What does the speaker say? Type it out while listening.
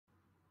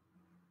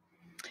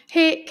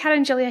Hey,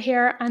 Karen Julia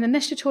here, and in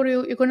this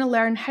tutorial you're going to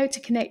learn how to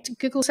connect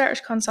Google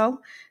Search Console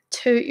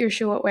to your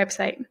Showit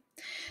website.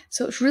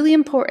 So it's really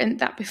important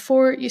that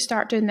before you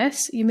start doing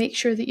this, you make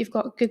sure that you've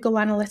got Google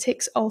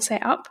Analytics all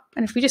set up.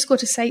 And if we just go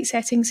to Site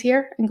Settings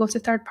here and go to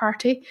Third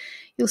Party,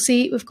 you'll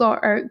see we've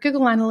got our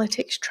Google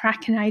Analytics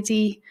tracking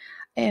ID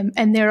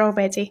in there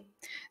already.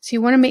 So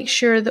you want to make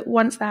sure that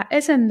once that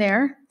is in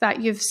there,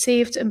 that you've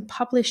saved and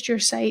published your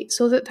site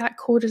so that that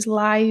code is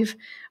live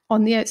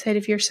on the outside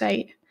of your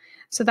site.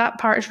 So that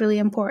part is really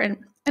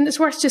important. And it's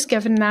worth just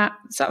giving that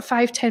sort of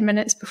 5-10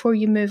 minutes before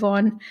you move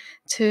on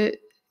to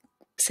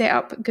set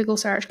up Google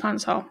Search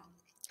Console.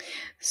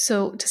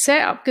 So to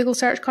set up Google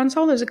Search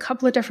Console, there's a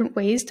couple of different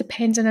ways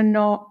depending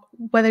on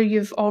whether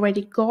you've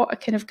already got a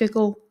kind of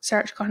Google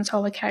Search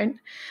Console account. And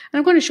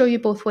I'm going to show you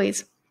both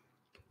ways.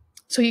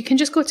 So you can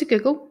just go to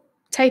Google,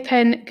 type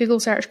in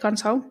Google Search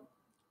Console,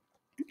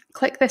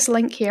 click this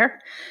link here,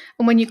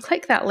 and when you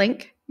click that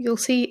link, you'll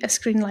see a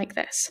screen like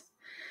this.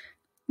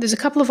 There's a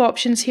couple of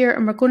options here,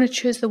 and we're going to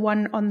choose the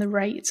one on the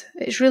right.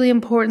 It's really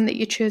important that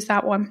you choose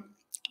that one.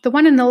 The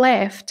one on the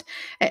left,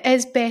 it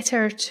is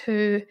better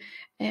to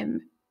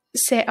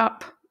set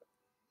up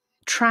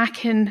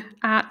tracking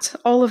at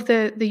all of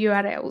the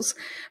URLs,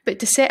 but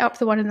to set up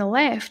the one on the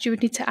left, you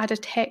would need to add a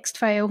text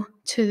file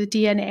to the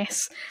DNS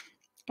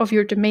of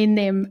your domain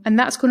name, and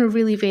that's going to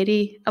really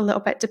vary a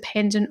little bit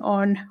depending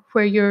on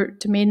where your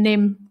domain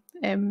name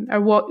or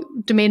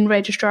what domain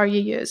registrar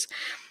you use.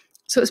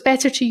 So it's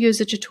better to use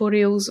the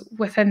tutorials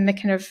within the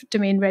kind of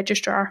domain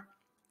registrar.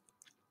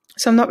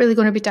 So I'm not really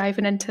going to be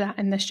diving into that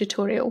in this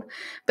tutorial,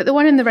 but the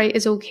one on the right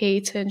is okay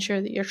to ensure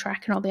that you're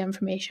tracking all the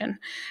information.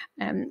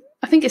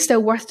 I think it's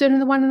still worth doing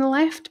the one on the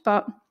left,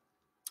 but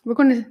we're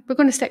going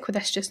to stick with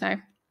this just now.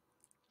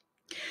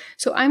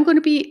 So I'm going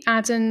to be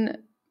adding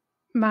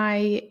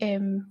my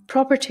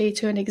property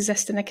to an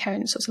existing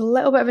account, so it's a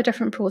little bit of a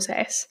different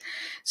process.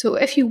 So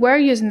if you were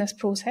using this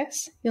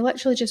process, you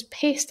literally just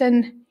paste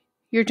in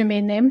your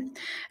domain name,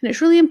 and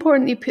it's really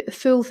important that you put the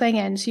full thing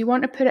in. So you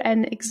want to put it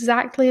in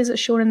exactly as it's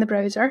shown in the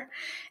browser.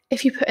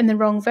 If you put in the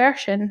wrong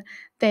version,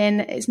 then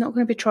it's not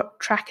going to be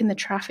tracking the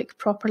traffic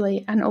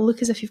properly, and it'll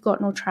look as if you've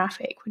got no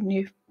traffic when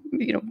you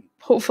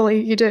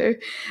hopefully you do.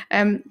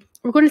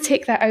 We're going to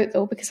take that out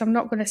though, because I'm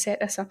not going to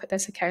set this up at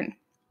this account.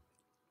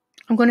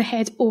 I'm going to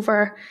head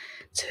over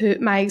to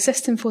my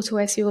existing Photo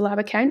SEO Lab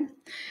account,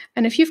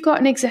 and if you've got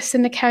an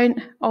existing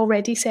account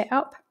already set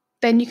up,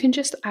 then you can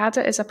just add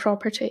it as a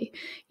property.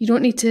 You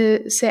don't need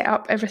to set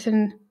up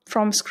everything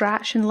from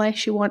scratch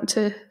unless you want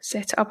to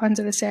set it up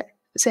under a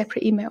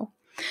separate email.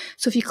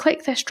 So if you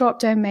click this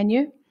drop-down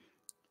menu,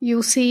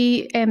 you'll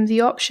see the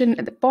option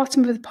at the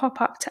bottom of the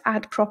pop-up to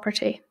add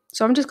property.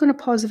 So I'm just going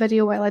to pause the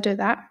video while I do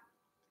that.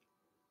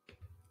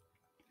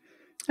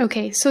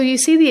 Okay, so you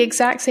see the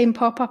exact same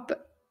pop-up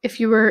as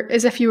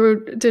if you were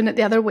doing it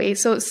the other way.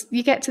 So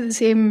you get to the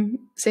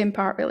same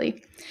part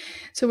really.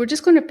 So we're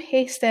just going to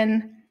paste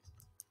in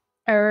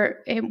our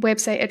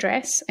website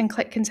address and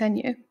click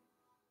continue.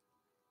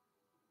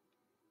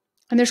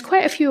 And there's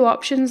quite a few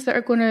options that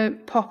are going to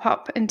pop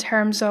up in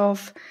terms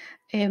of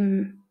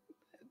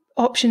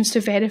options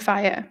to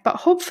verify it, but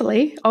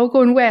hopefully, all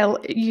going well,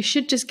 you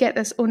should just get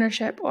this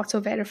ownership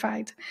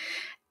auto-verified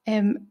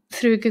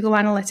through Google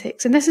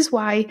Analytics. And this is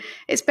why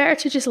it's better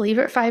to just leave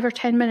it 5 or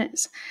 10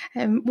 minutes.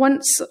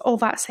 Once all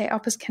that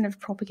setup is kind of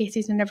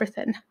propagated and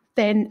everything,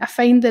 then I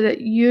find that it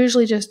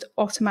usually just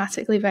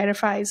automatically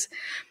verifies.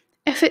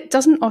 If it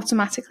doesn't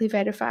automatically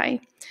verify,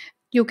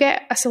 you'll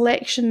get a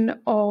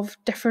selection of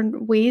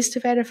different ways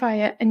to verify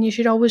it, and you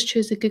should always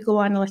choose the Google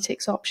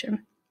Analytics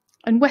option.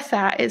 And with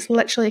that, it's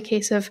literally a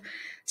case of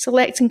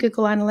selecting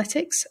Google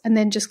Analytics and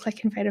then just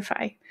click and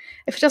verify.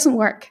 If it doesn't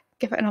work,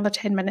 give it another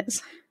 10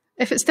 minutes.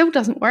 If it still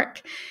doesn't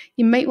work,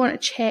 you might want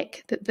to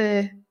check that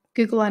the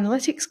Google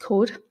Analytics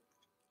code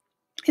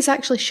is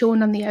actually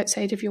shown on the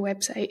outside of your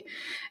website.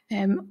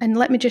 And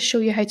let me just show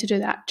you how to do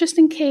that, just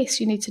in case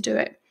you need to do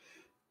it.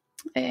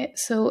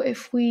 So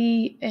if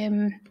we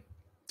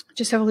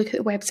just have a look at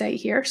the website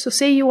here. So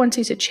say you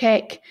wanted to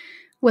check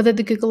whether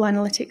the Google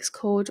Analytics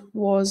code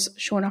was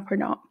shown up or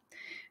not.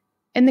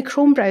 In the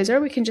Chrome browser,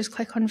 we can just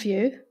click on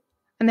View,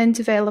 and then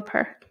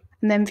Developer,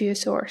 and then View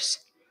Source.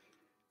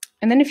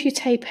 And then if you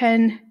type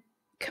in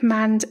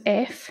Command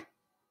F,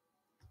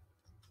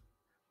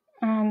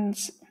 and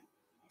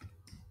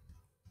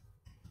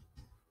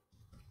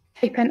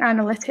type in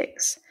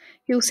Analytics,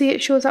 you'll see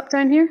it shows up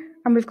down here,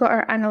 and we've got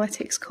our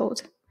Analytics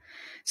code.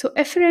 So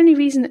if for any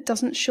reason it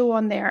doesn't show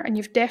on there, and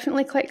you've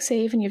definitely clicked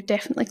Save and you've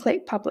definitely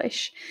clicked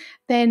Publish,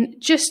 then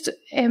just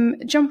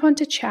jump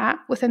onto chat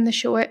within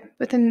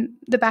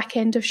the back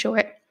end of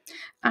Showit,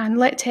 and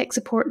let tech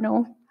support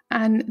know,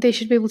 and they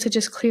should be able to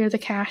just clear the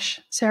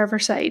cache server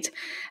side,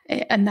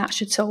 and that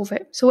should solve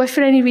it. So if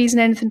for any reason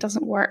anything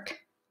doesn't work,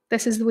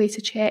 this is the way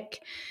to check.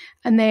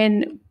 And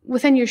then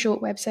within your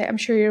Showit website, I'm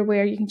sure you're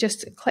aware, you can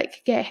just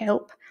click Get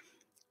Help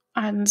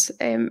and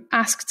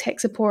ask tech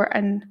support,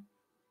 and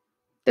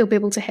they'll be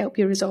able to help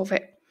you resolve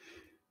it.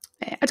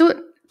 I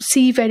don't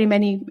see very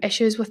many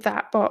issues with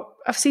that, but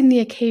I've seen the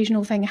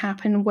occasional thing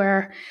happen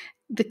where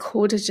the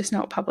code is just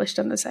not published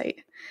on the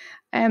site.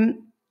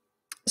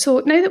 So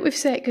now that we've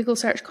set Google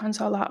Search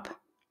Console up,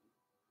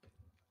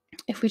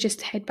 if we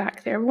just head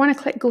back there, we want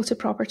to click Go to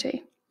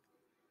Property.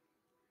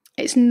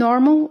 It's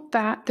normal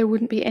that there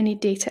wouldn't be any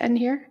data in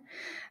here.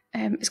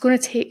 It's going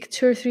to take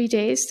 2 or 3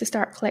 days to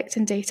start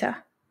collecting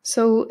data.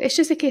 So it's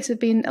just a case of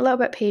being a little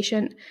bit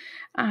patient,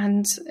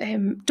 and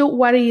don't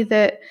worry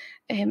that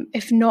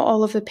if not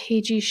all of the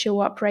pages show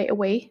up right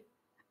away.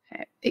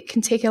 It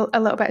can take a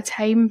little bit of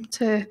time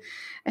to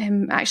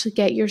actually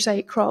get your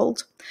site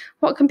crawled.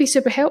 What can be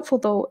super helpful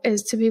though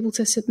is to be able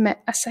to submit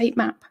a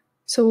sitemap.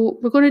 So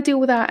we're going to deal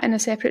with that in a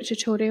separate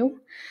tutorial.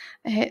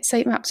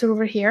 Sitemaps are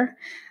over here.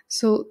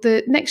 So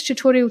the next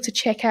tutorial to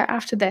check out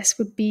after this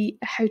would be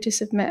how to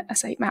submit a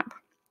sitemap.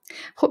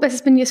 Hope this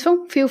has been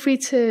useful. Feel free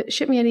to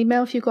shoot me an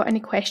email if you've got any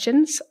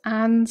questions,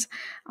 and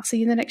I'll see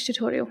you in the next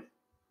tutorial.